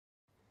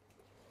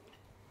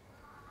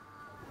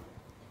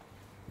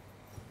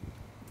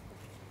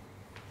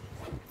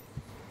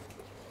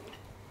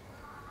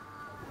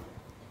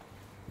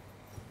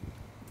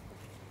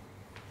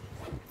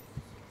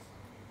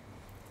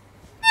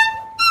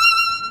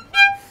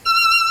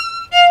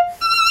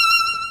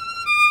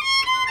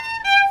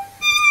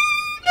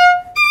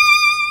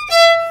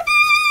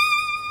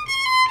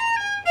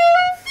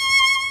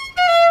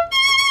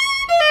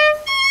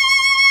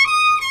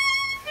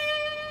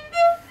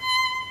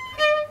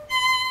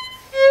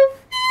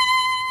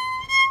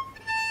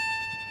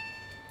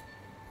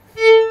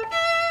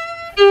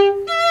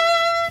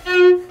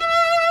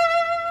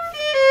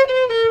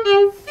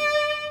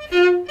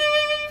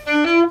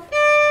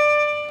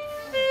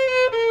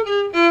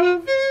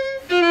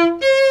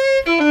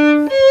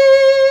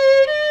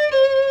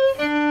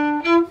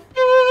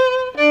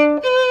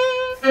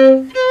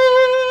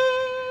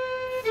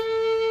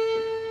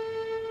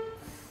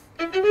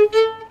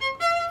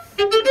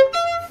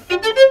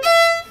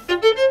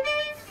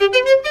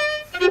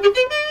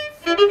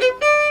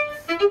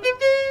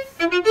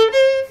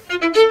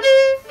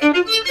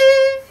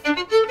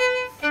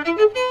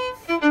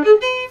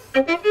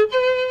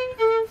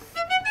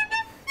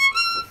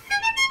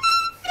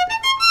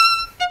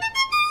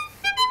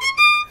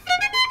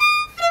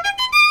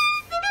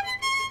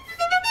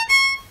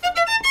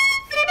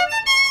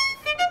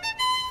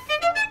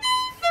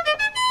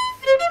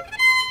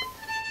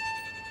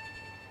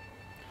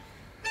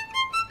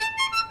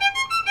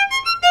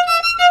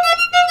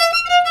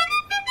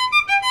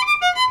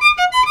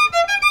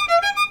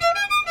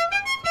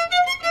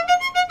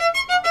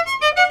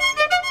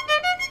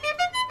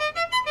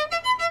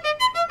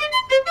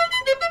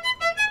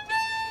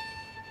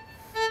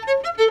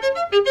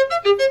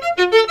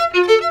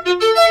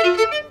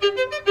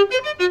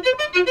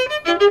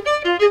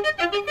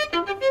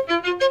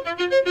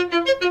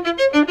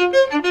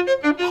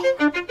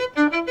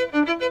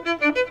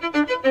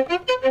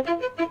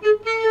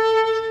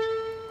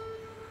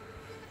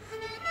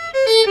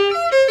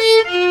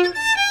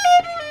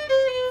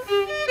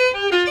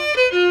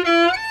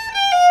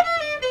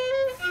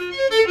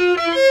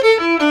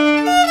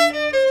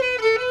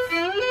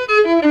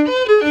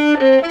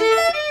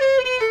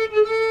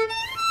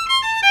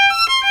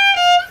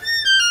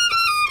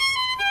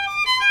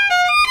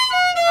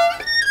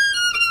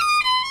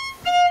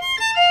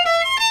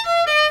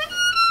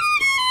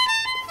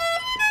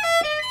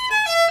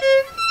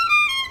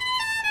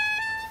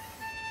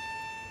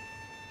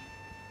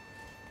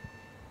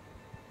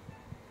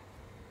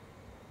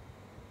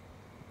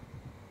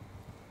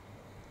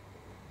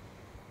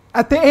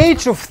At the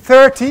age of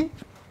 30,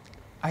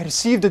 I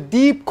received a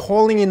deep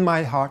calling in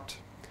my heart,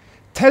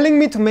 telling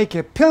me to make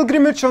a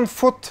pilgrimage on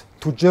foot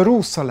to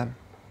Jerusalem.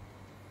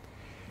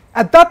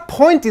 At that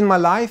point in my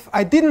life,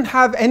 I didn't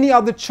have any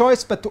other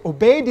choice but to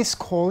obey this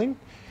calling,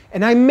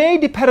 and I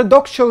made the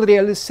paradoxical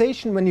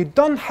realization when you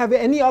don't have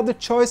any other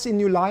choice in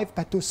your life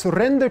but to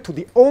surrender to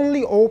the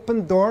only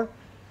open door,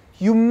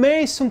 you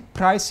may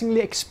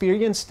surprisingly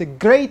experience the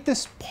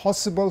greatest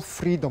possible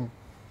freedom.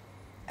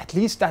 At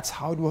least that's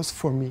how it was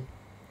for me.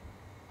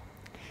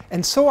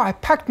 And so I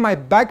packed my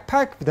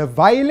backpack with a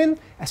violin,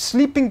 a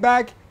sleeping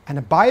bag, and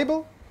a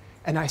Bible,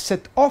 and I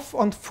set off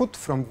on foot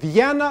from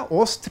Vienna,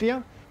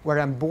 Austria, where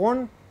I'm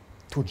born,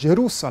 to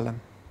Jerusalem.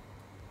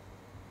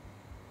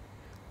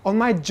 On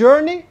my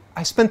journey,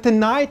 I spent the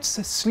nights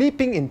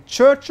sleeping in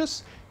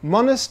churches,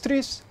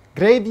 monasteries,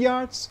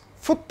 graveyards,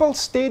 football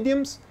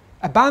stadiums,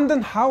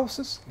 abandoned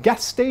houses,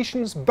 gas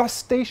stations, bus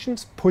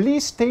stations,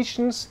 police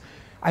stations.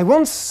 I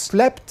once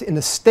slept in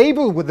a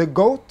stable with a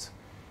goat.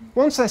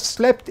 Once I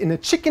slept in a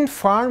chicken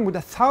farm with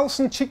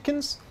 1,000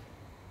 chickens.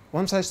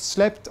 Once I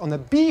slept on a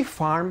bee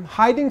farm,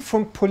 hiding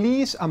from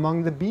police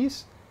among the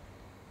bees.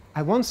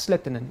 I once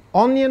slept in an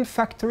onion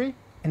factory,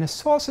 in a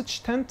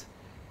sausage tent,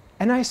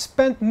 and I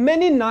spent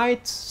many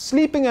nights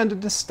sleeping under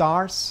the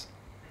stars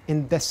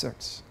in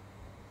deserts.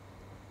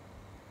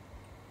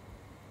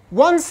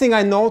 One thing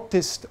I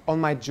noticed on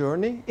my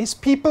journey is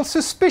people's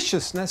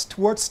suspiciousness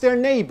towards their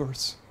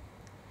neighbors.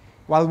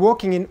 While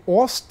walking in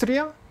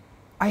Austria,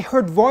 I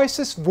heard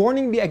voices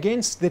warning me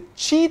against the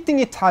cheating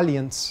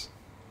Italians.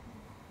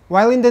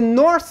 While in the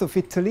north of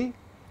Italy,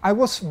 I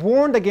was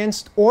warned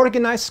against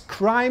organized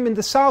crime in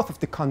the south of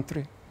the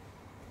country.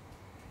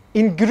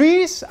 In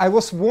Greece, I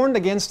was warned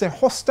against their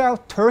hostile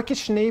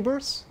Turkish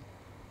neighbors.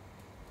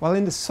 While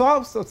in the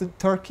south of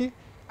Turkey,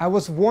 I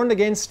was warned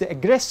against the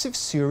aggressive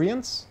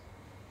Syrians.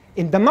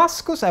 In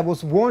Damascus, I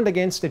was warned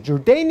against the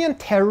Jordanian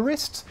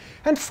terrorists.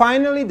 And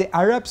finally, the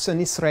Arabs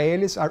and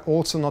Israelis are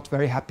also not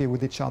very happy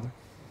with each other.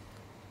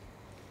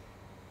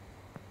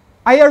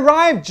 I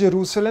arrived in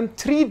Jerusalem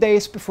 3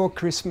 days before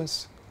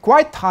Christmas,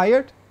 quite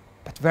tired,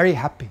 but very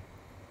happy.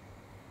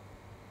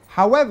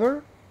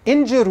 However,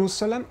 in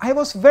Jerusalem, I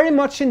was very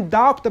much in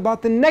doubt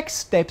about the next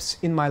steps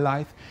in my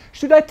life.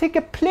 Should I take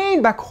a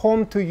plane back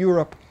home to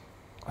Europe?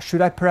 Or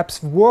should I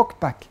perhaps walk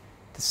back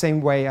the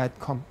same way I'd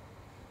come?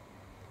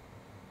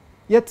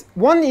 Yet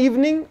one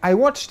evening, I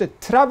watched a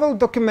travel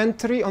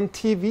documentary on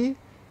TV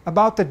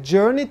about a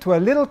journey to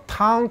a little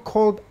town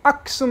called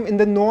Aksum in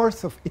the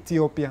north of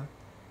Ethiopia.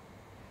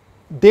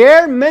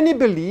 There, many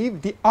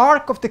believe the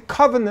Ark of the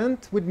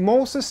Covenant with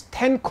Moses'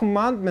 10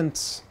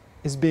 Commandments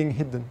is being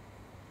hidden.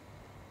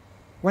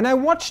 When I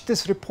watched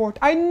this report,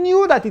 I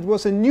knew that it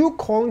was a new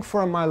calling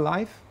for my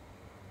life.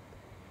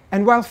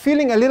 And while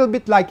feeling a little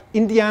bit like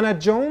Indiana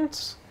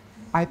Jones,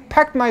 I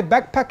packed my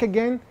backpack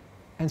again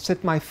and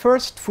set my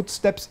first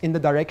footsteps in the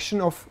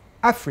direction of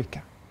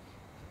Africa.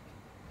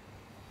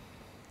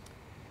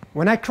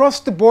 When I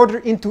crossed the border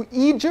into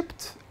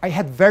Egypt, I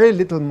had very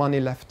little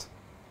money left.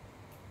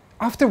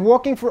 After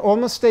walking for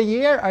almost a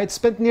year, I had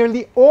spent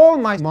nearly all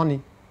my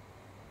money.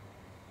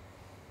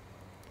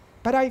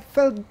 But I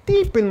felt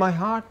deep in my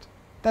heart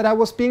that I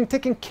was being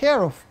taken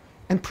care of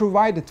and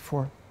provided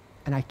for,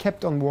 and I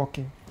kept on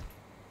walking.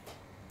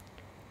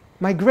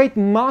 My great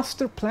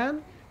master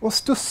plan was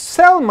to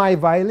sell my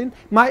violin,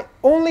 my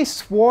only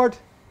sword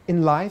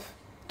in life,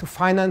 to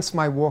finance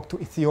my walk to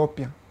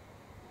Ethiopia.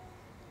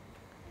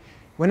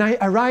 When I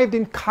arrived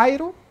in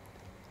Cairo,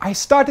 I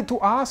started to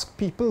ask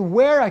people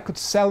where I could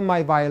sell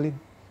my violin.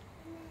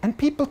 And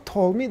people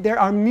told me there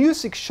are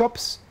music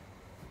shops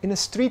in a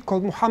street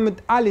called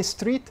Muhammad Ali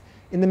Street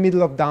in the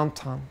middle of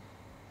downtown.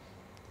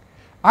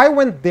 I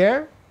went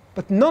there,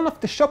 but none of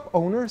the shop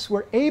owners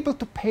were able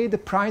to pay the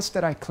price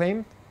that I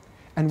claimed.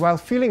 And while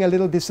feeling a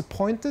little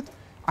disappointed,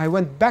 I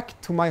went back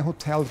to my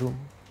hotel room.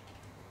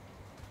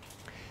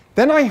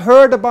 Then I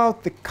heard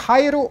about the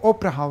Cairo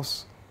Opera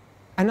House,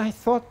 and I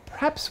thought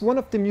perhaps one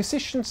of the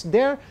musicians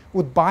there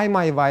would buy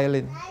my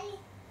violin.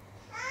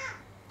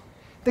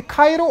 The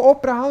Cairo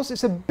Opera House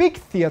is a big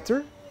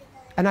theater,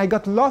 and I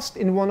got lost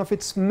in one of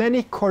its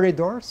many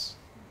corridors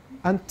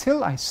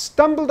until I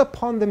stumbled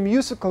upon the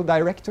musical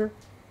director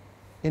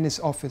in his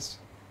office.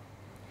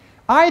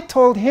 I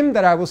told him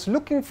that I was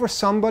looking for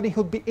somebody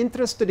who'd be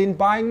interested in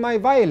buying my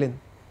violin.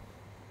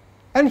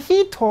 And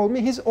he told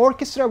me his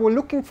orchestra were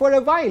looking for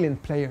a violin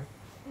player.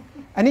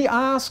 And he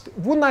asked,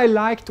 wouldn't I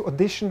like to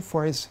audition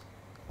for his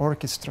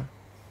orchestra?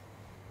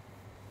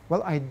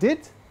 Well, I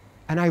did,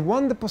 and I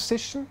won the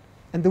position.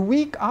 And the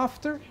week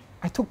after,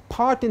 I took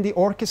part in the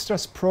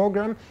orchestra's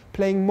program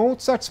playing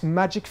Mozart's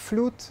Magic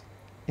Flute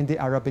in the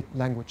Arabic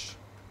language.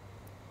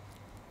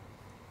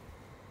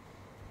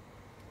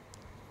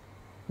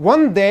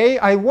 One day,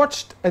 I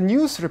watched a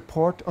news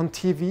report on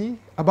TV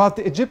about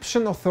the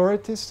Egyptian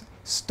authorities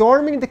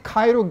storming the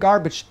Cairo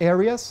garbage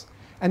areas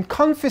and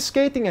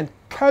confiscating and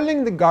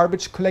culling the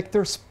garbage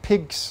collectors'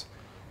 pigs,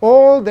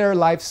 all their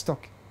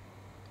livestock.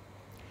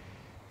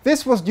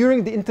 This was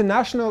during the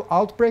international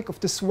outbreak of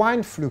the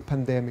swine flu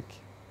pandemic.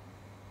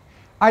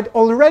 I'd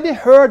already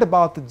heard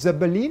about the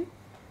Zabaleen.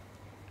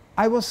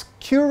 I was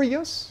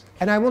curious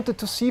and I wanted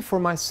to see for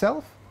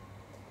myself.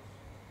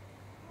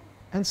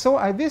 And so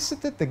I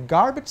visited the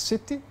garbage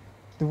city,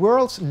 the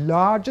world's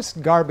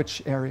largest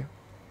garbage area,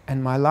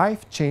 and my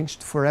life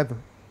changed forever.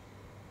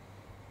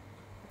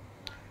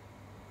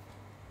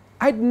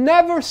 I'd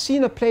never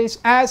seen a place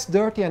as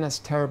dirty and as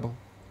terrible.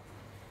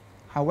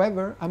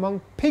 However,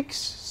 among pigs,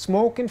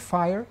 smoke and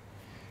fire,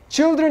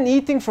 children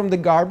eating from the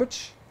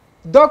garbage,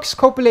 dogs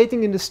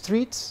copulating in the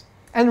streets,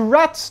 and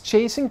rats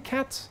chasing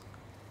cats,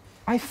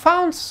 I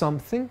found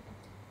something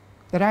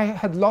that I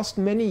had lost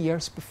many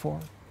years before.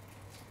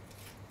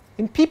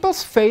 In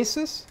people's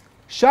faces,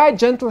 shy,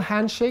 gentle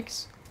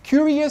handshakes,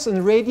 curious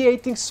and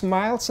radiating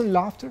smiles and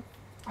laughter,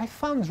 I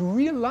found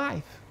real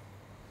life.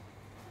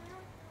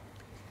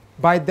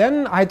 By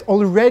then, I'd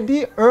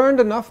already earned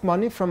enough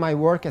money from my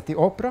work at the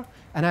opera,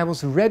 and I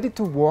was ready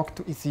to walk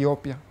to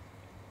Ethiopia.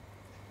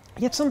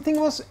 Yet something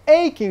was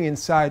aching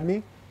inside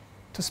me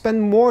to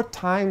spend more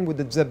time with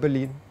the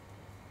Zabaleen.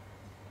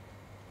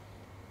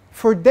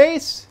 For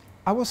days,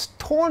 I was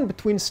torn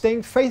between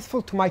staying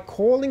faithful to my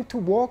calling to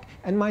walk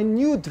and my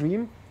new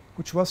dream,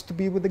 which was to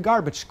be with the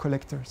garbage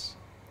collectors.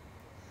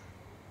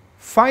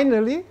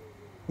 Finally,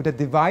 with a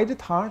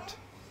divided heart,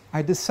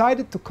 I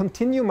decided to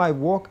continue my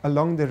walk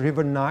along the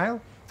river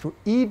Nile through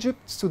Egypt,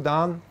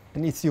 Sudan,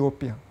 and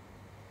Ethiopia.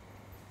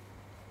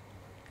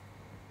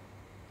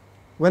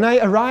 When I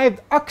arrived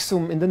at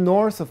Aksum in the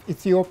north of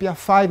Ethiopia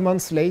 5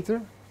 months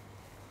later,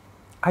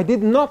 I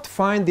did not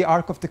find the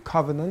Ark of the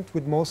Covenant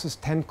with Moses'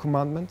 10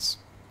 commandments.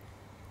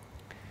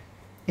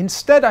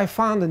 Instead, I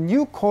found a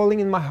new calling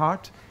in my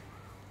heart,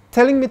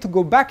 telling me to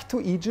go back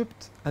to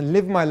Egypt and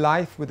live my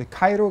life with the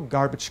Cairo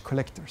garbage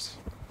collectors.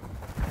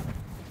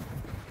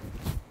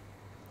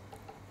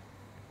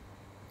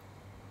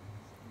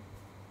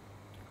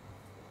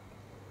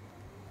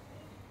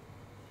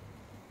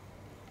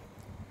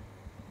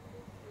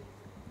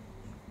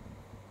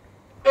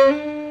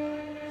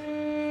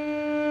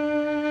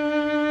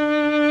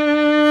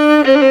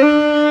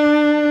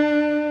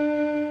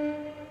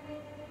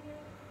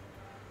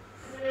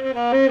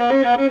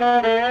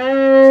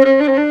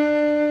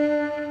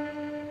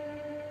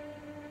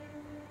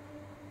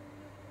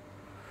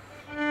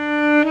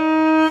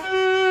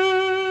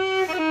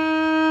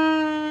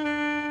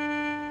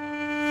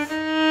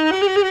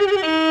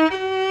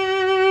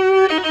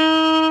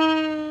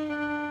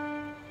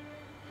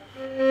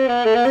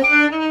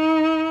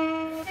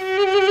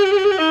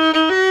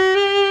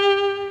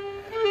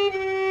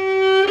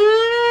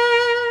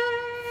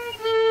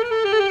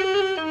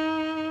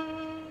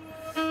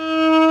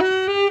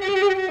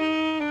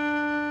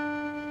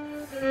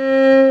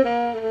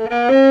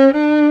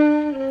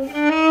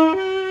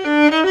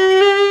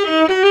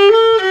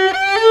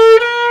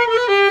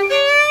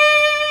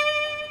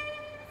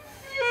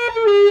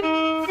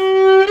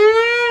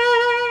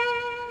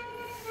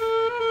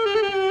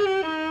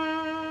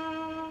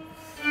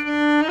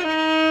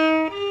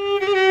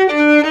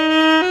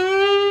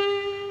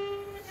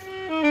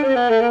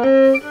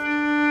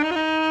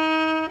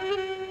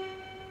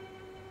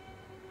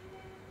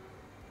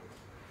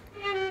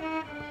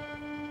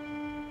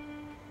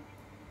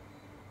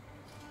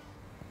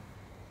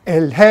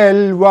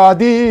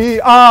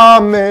 الوادي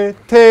عم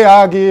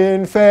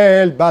تاجين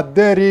في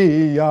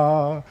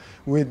البدرية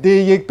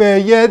ودي gick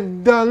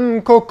بجدا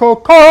كوكو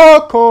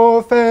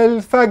كوكو في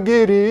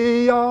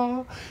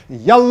الفجرية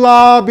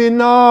يلا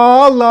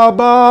بنا الله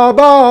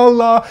بابا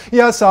الله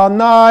يا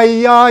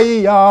صنايا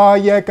يا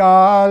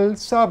يقال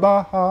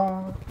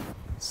صباحا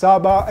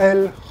صباح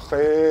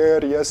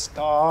الخير يا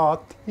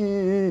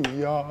استاتيا.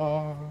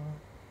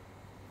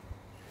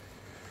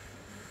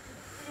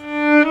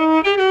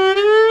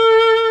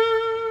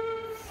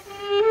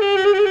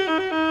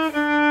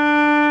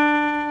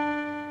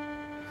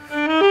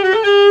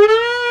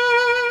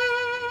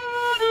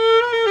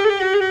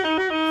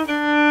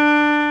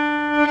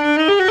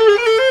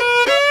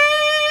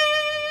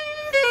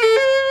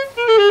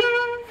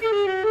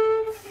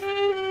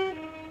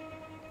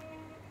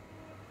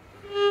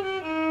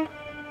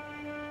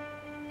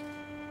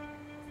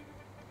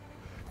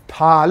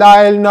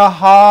 طالع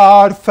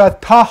النهار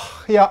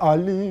فتح يا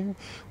عليم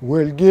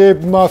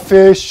والجيب ما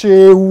فيش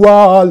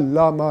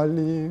ولا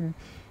مليم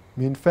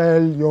من في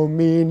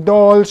اليومين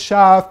دول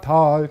شافت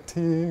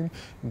allting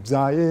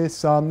زي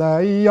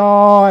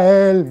صنايع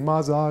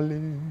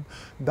المظالم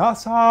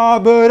das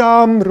aber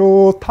am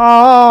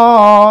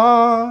Rotal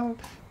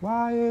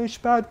وعيش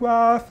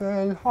بدوى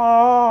في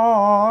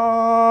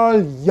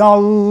الحال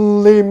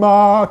يلي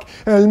معك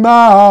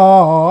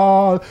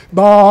المال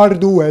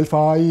برضو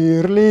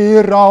الفقير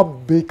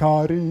لربي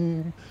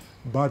كريم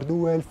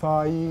برضو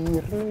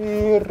الفقير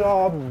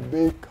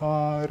لربي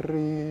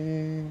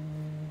كريم.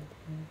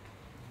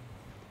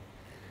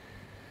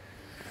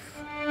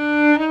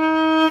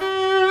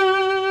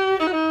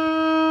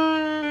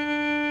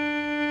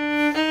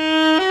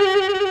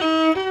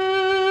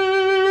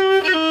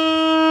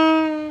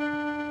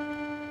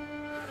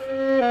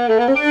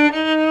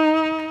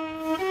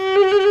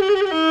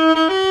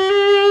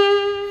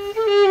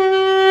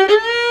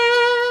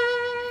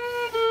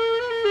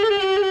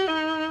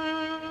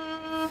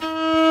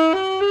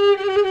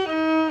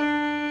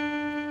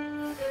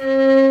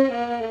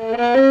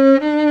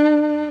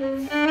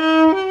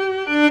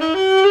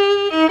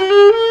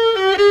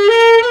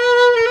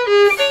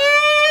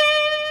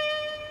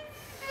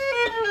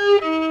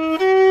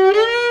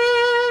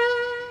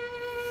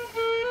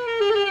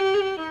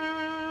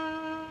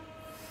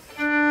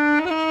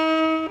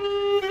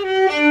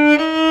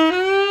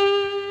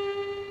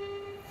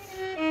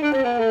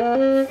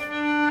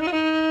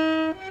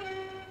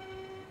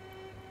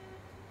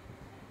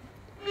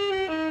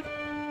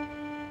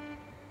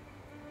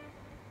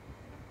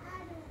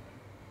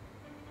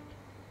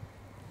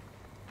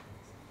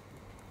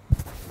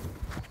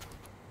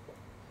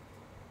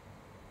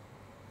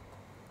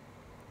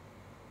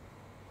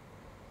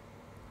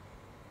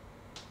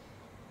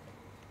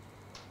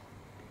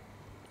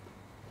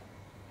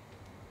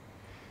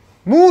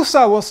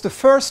 Musa was the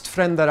first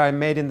friend that I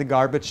made in the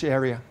garbage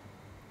area.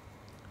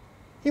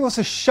 He was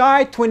a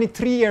shy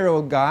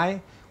 23-year-old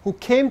guy who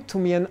came to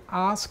me and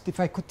asked if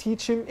I could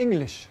teach him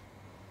English.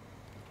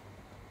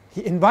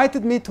 He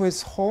invited me to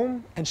his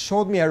home and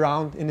showed me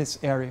around in his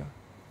area.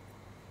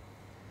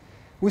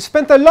 We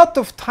spent a lot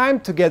of time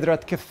together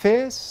at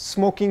cafes,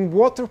 smoking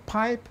water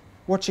pipe,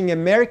 watching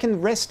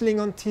American wrestling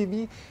on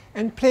TV,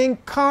 and playing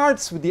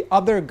cards with the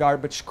other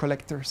garbage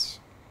collectors.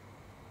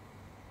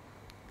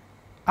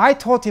 I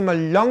taught him a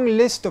long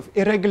list of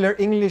irregular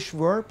English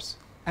verbs,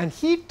 and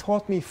he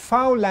taught me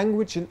foul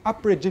language in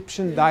Upper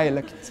Egyptian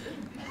dialect.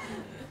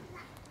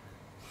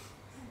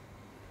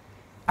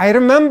 I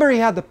remember he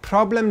had a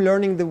problem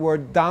learning the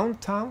word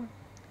downtown,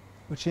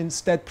 which he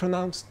instead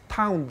pronounced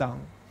town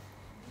down.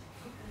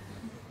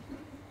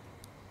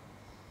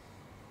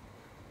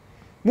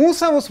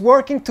 Musa was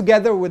working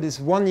together with his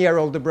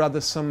 1-year-older brother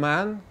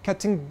Zabaleen,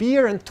 cutting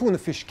beer and tuna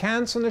fish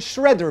cans on a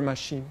shredder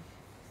machine.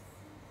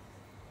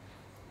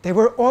 They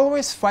were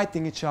always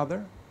fighting each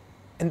other,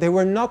 and they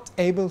were not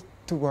able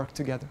to work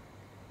together.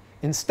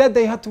 Instead,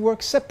 they had to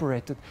work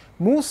separated,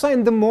 Musa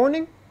in the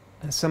morning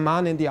and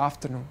Zabaleen in the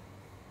afternoon.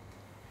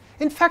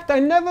 In fact, I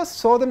never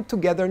saw them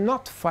together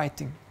not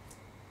fighting.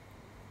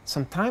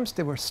 Sometimes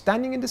they were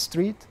standing in the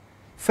street,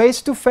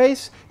 face to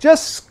face,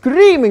 just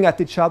screaming at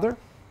each other,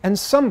 and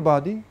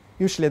somebody,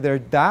 usually their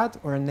dad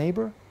or a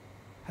neighbor,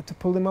 had to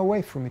pull them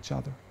away from each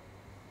other.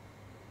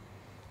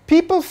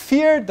 People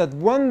feared that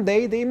one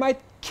day they might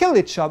kill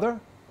each other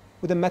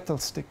with a metal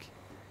stick.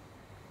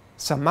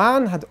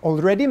 Zabaleen had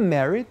already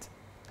married,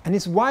 and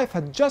his wife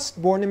had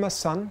just borne him a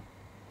son,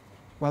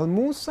 while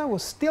Musa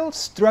was still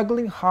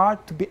struggling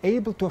hard to be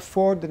able to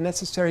afford the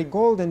necessary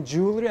gold and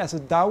jewelry as a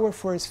dower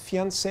for his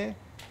fiancée,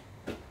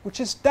 which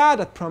his dad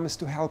had promised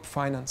to help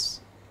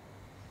finance.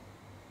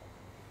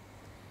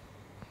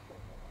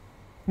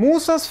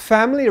 Musa's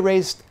family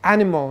raised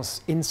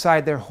animals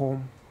inside their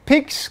home,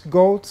 pigs,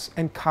 goats,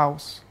 and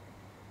cows.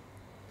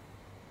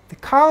 The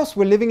cows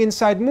were living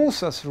inside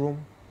Musa's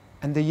room,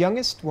 and the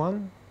youngest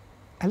one,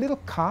 a little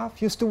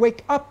calf, used to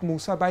wake up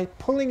Musa by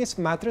pulling his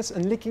mattress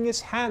and licking his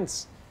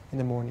hands in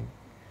the morning.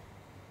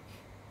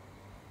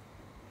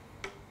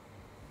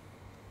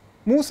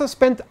 Musa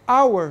spent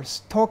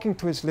hours talking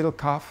to his little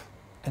calf,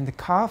 and the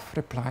calf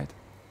replied.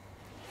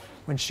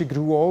 When she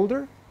grew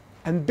older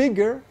and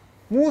bigger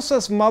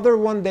Musa's mother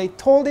one day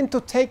told him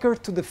to take her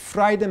to the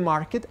Friday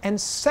market and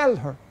sell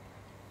her.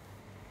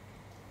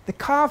 The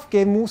calf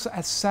gave Musa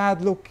a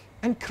sad look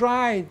and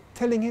cried,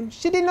 telling him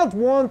she did not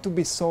want to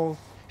be sold.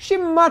 She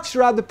much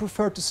rather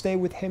preferred to stay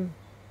with him.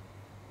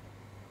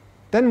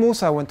 Then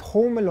Musa went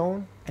home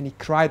alone and he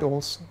cried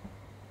also.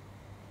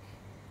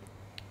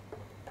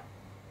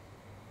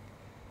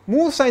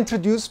 Musa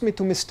introduced me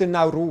to Mr.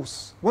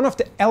 Nauruz, one of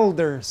the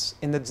elders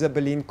in the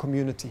Zabaleen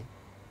community.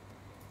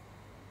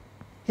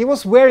 He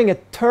was wearing a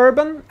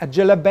turban, a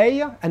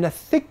jalabeya, and a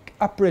thick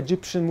Upper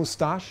Egyptian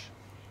moustache,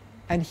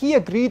 and he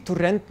agreed to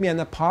rent me an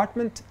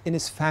apartment in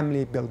his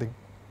family building.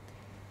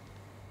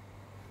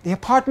 The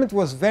apartment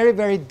was very,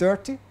 very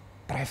dirty,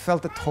 but I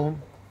felt at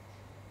home.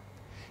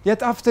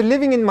 Yet after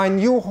living in my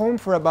new home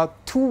for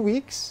about 2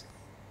 weeks,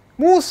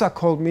 Musa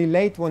called me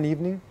late one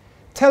evening,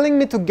 telling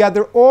me to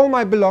gather all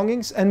my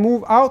belongings and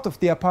move out of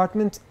the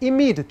apartment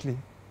immediately.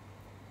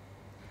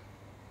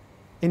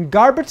 In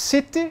Garbage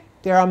City,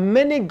 there are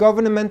many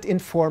government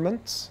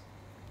informants,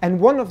 and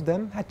one of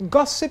them had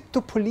gossiped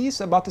to police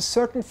about a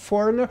certain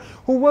foreigner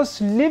who was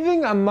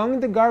living among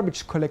the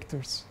garbage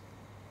collectors.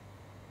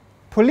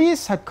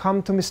 Police had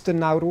come to Mr.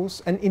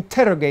 Nauruz and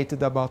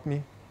interrogated about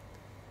me.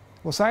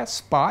 Was I a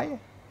spy?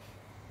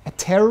 A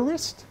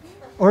terrorist?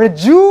 Or a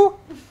Jew?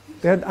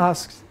 They had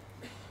asked.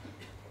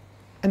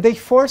 And they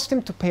forced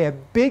him to pay a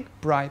big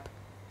bribe.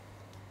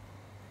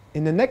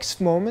 In the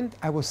next moment,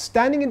 I was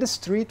standing in the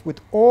street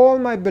with all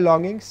my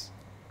belongings,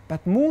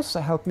 but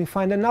Musa helped me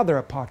find another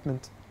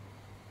apartment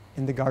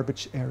in the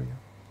garbage area.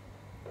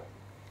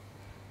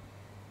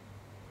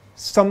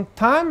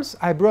 Sometimes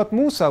I brought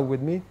Musa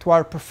with me to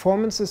our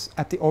performances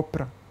at the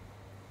opera.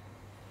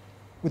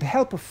 With the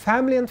help of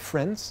family and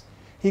friends,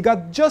 he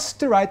got just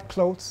the right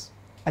clothes,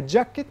 a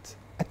jacket,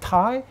 a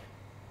tie,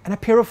 and a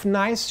pair of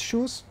nice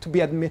shoes to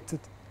be admitted.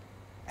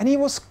 And he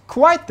was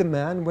quite the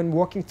man when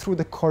walking through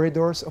the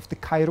corridors of the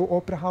Cairo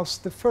Opera House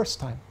the first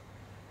time.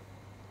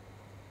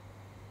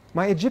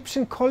 My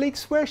Egyptian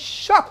colleagues were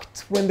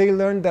shocked when they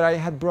learned that I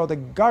had brought a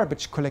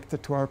garbage collector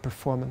to our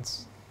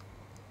performance.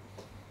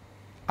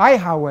 I,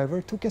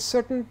 however, took a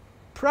certain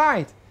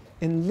pride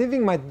in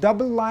living my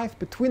double life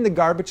between the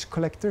garbage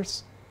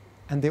collectors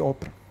and the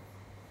opera.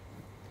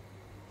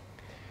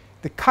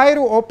 The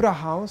Cairo Opera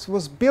House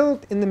was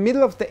built in the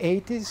middle of the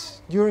 80s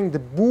during the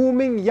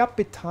booming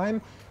yuppie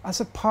time as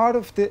a part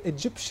of the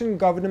Egyptian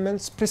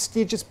government's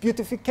prestigious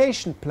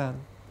beautification plan.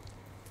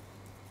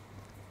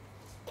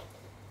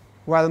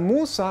 While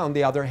Musa, on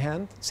the other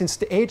hand, since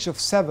the age of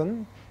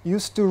 7,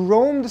 used to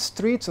roam the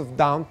streets of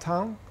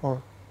downtown,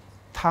 or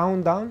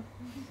town down,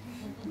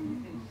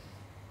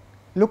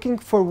 looking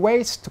for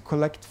ways to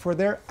collect for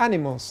their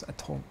animals at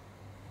home.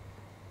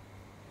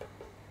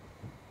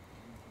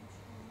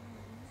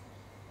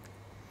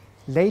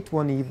 Late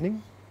one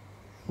evening,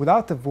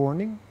 without a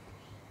warning,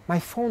 my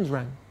phone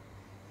rang.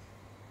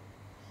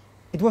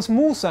 It was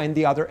Musa in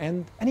the other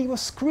end, and he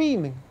was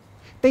screaming,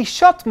 "They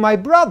shot my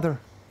brother!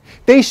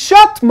 They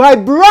shot my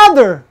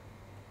brother!"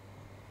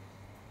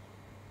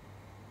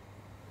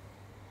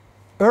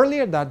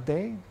 Earlier that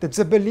day, the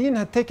Zabaleen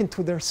had taken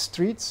to their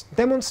streets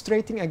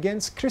demonstrating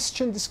against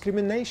Christian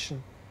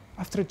discrimination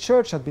after a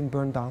church had been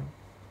burned down.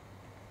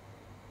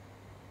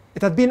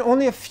 It had been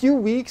only a few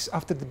weeks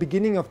after the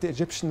beginning of the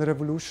Egyptian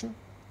Revolution,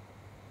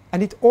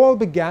 and it all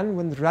began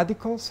when the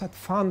radicals had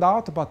found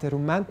out about a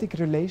romantic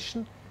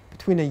relation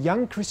between a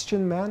young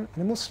Christian man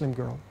and a Muslim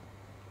girl.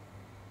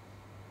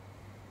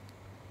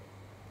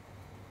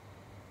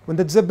 When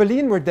the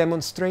Zabaleen were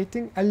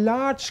demonstrating, a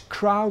large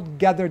crowd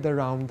gathered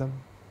around them.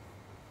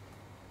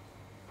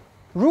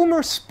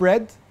 Rumors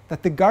spread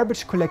that the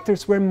garbage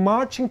collectors were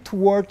marching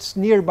towards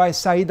nearby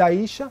Said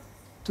Aisha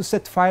to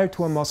set fire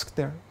to a mosque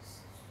there.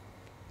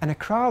 And a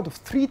crowd of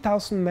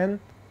 3,000 men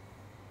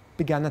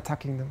began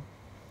attacking them.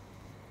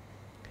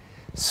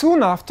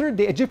 Soon after,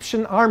 the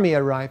Egyptian army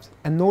arrived,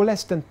 and no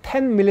less than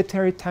 10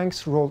 military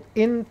tanks rolled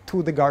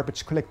into the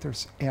garbage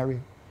collectors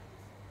area.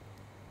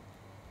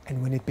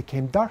 And when it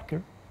became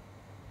darker,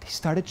 they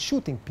started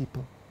shooting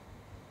people.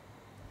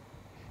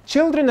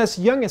 Children as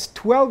young as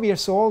 12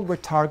 years old were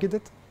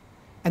targeted,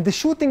 and the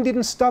shooting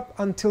didn't stop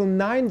until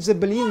 9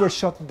 Zabaleen were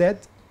shot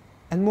dead,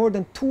 and more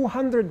than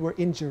 200 were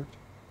injured.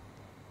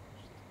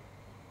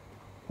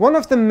 One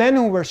of the men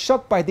who were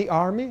shot by the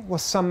army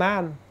was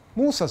Saman,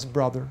 Musa's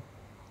brother,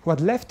 who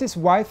had left his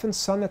wife and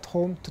son at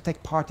home to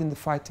take part in the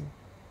fighting.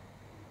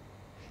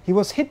 He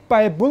was hit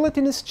by a bullet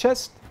in his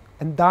chest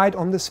and died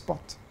on the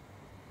spot.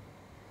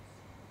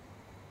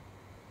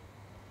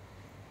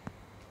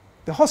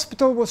 The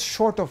hospital was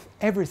short of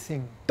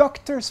everything: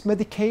 doctors,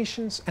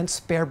 medications, and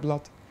spare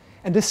blood.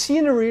 And the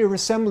scenery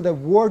resembled a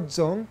war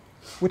zone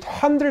with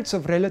hundreds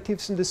of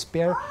relatives in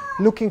despair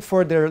looking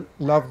for their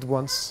loved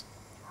ones.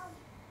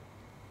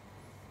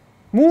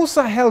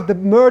 Musa held the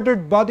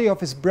murdered body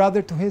of his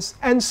brother to his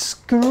and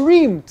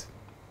screamed.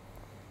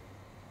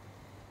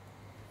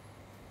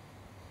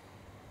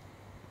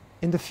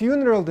 In the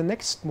funeral the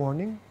next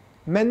morning,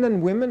 men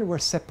and women were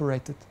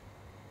separated.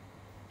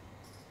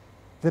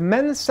 The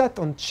men sat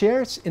on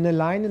chairs in a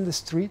line in the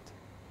street,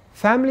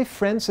 Family,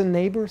 friends and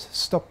neighbors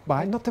stopped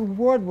by. Not a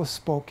word was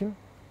spoken.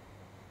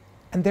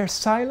 And their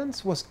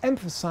silence was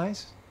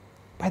emphasized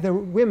by the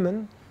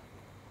women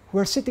who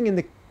were sitting in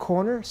the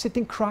corner,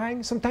 sitting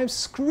crying, sometimes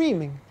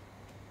screaming.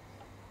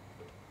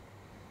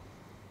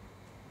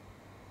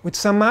 With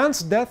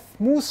Saman's death,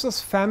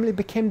 Musa's family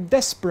became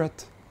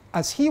desperate,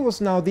 as he was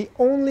now the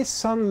only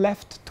son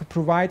left to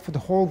provide for the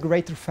whole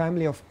greater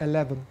family of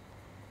 11.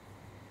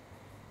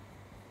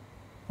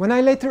 When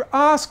I later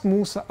asked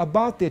Musa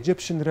about the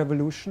Egyptian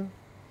revolution,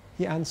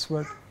 he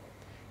answered,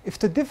 "If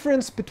the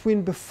difference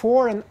between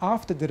before and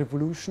after the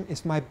revolution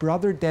is my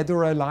brother dead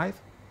or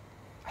alive,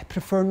 I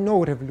prefer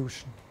no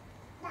revolution."